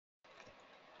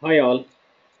Hi all,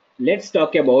 let's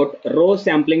talk about row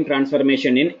sampling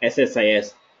transformation in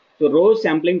SSIS. So row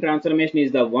sampling transformation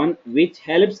is the one which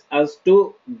helps us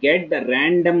to get the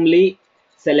randomly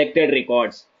selected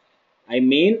records. I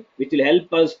mean, which will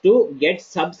help us to get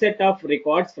subset of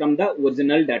records from the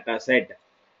original data set.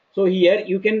 So here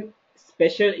you can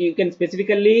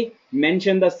specifically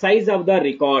mention the size of the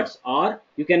records, or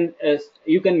you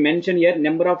can mention here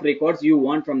number of records you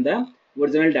want from the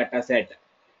original data set.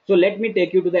 So let me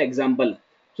take you to the example.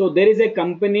 So there is a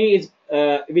company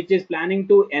which is planning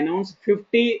to announce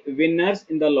 50 winners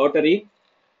in the lottery.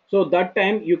 So that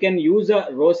time you can use a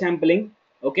row sampling.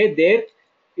 Okay, there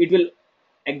it will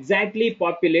exactly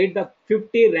populate the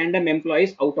 50 random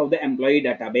employees out of the employee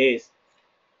database.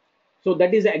 So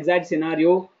that is the exact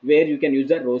scenario where you can use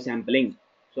the row sampling.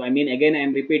 So I mean, again I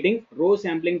am repeating, row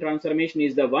sampling transformation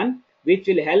is the one which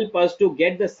will help us to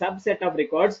get the subset of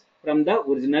records from the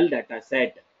original data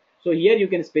set. So here you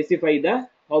can specify the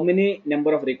how many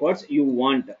number of records you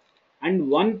want. And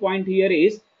one point here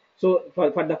is, so for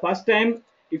the first time,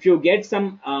 if you get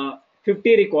some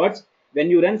 50 records, when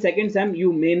you run second sum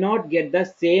you may not get the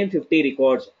same 50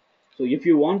 records. So if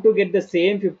you want to get the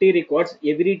same 50 records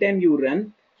every time you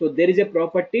run, so there is a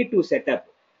property to set up.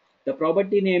 The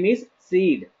property name is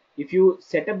seed. If you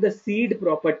set up the seed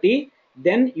property,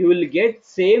 then you will get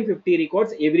same 50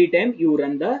 records every time you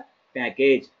run the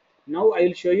package. Now I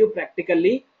will show you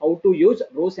practically how to use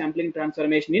row sampling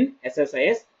transformation in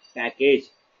SSIS package.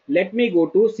 Let me go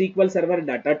to SQL Server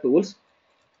Data Tools.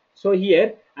 So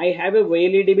here I have a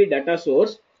YLDB data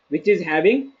source which is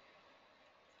having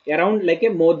around like a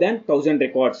more than 1000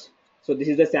 records. So this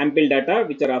is the sample data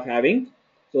which are of having,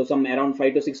 so some around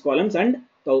 5 to 6 columns and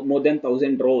more than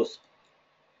 1000 rows.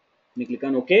 Let me click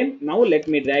on OK. Now let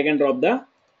me drag and drop the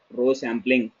row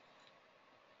sampling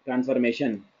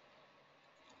transformation.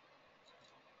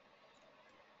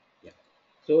 Yeah.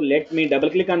 So let me double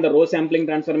click on the row sampling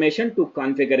transformation to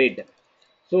configure it.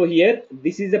 So here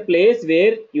this is a place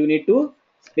where you need to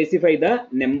specify the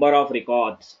number of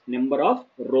records, number of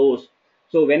rows.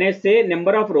 So when I say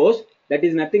number of rows, that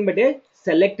is nothing but a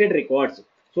selected records.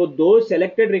 So those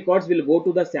selected records will go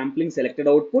to the sampling selected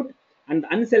output, and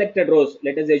unselected rows,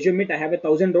 let us assume it I have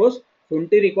 1000 rows,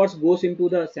 20 records goes into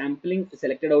the sampling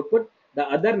selected output, the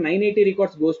other 980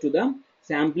 records goes to the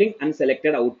sampling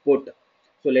unselected output.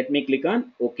 So let me click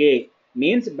on OK.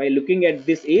 Means by looking at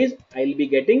this is I will be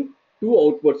getting two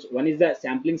outputs. One is the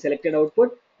sampling selected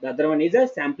output, the other one is a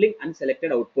sampling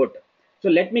unselected output. So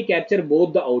let me capture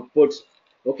both the outputs.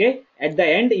 Okay, at the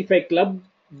end if I club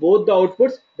both the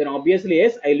outputs, then obviously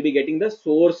yes, I will be getting the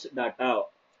source data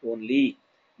only.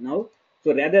 Now,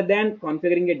 so rather than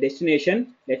configuring a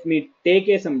destination, let me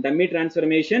take some dummy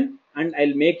transformation and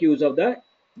I'll make use of the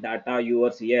data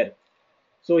yours here.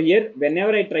 So here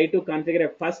whenever I try to configure a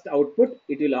first output,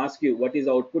 it will ask you what is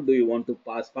the output do you want to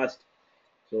pass first.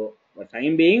 So for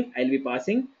time being, I'll be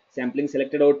passing sampling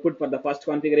selected output for the first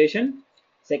configuration.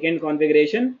 Second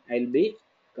configuration, I'll be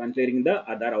configuring the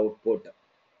other output.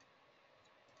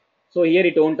 So here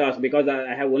it won't ask because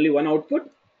I have only one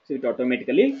output, so it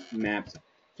automatically maps.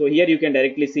 So here you can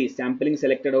directly see sampling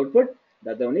selected output.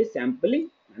 The other one is sampling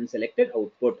unselected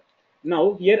output.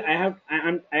 Now here I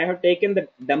have taken the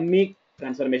dummy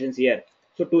transformations here.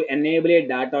 So to enable a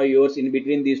data yours in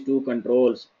between these two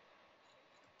controls.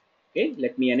 Okay,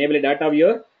 let me enable a data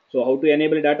viewer. So how to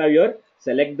enable data viewer?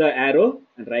 Select the arrow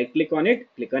and right click on it,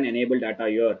 click on enable data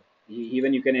viewer.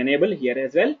 Even you can enable here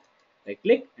as well. Right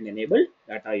click and enable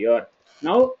data viewer.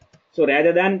 Now, so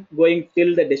rather than going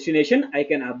till the destination, I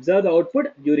can observe the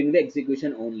output during the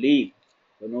execution only.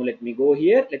 So now let me go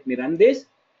here, let me run this.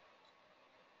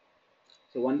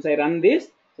 So once I run this,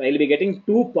 so I'll be getting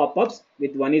two pop-ups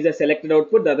with one is a selected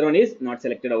output, the other one is not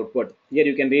selected output. Here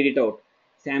you can read it out.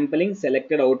 Sampling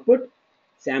selected output,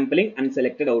 sampling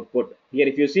unselected output. Here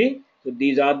if you see, so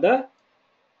these are the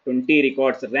 20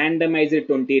 records, randomized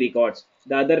 20 records.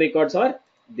 The other records are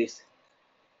this.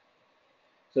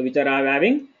 So which are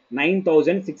having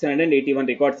 9681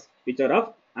 records which are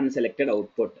of unselected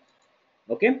output.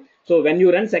 Okay, so when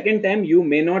you run second time you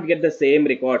may not get the same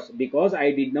records because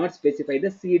I did not specify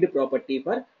the seed property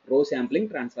for row sampling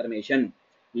transformation.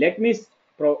 Let me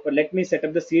set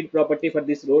up the seed property for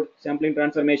this row sampling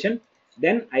transformation,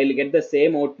 then I will get the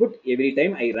same output every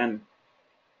time I run.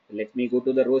 Let me go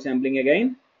to the row sampling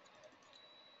again.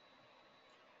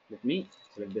 Let me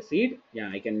select the seed. Yeah,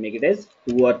 I can make it as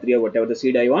 2 or 3 or whatever the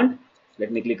seed I want.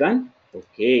 Let me click on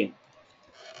OK.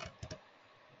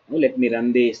 Now let me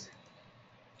run this.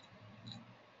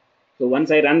 So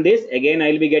once I run this, again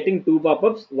I will be getting two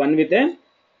pop-ups, one with a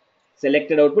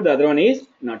selected output, the other one is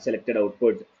not selected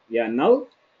output. Yeah, now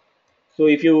So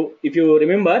if you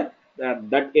remember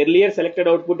that earlier selected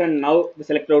output and now the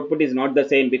selected output is not the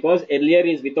same, because earlier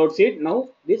is without seed, now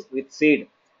this with seed.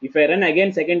 If I run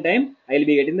again second time, I will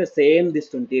be getting the same this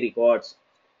 20 records.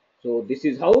 So this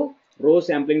is how row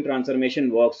sampling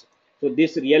transformation works. So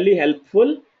this really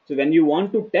helpful. So when you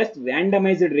want to test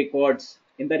randomized records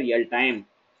in the real time,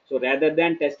 so rather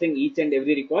than testing each and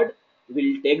every record,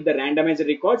 we'll take the randomized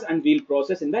records and we'll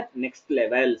process in the next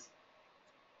levels.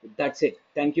 That's it.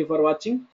 Thank you for watching.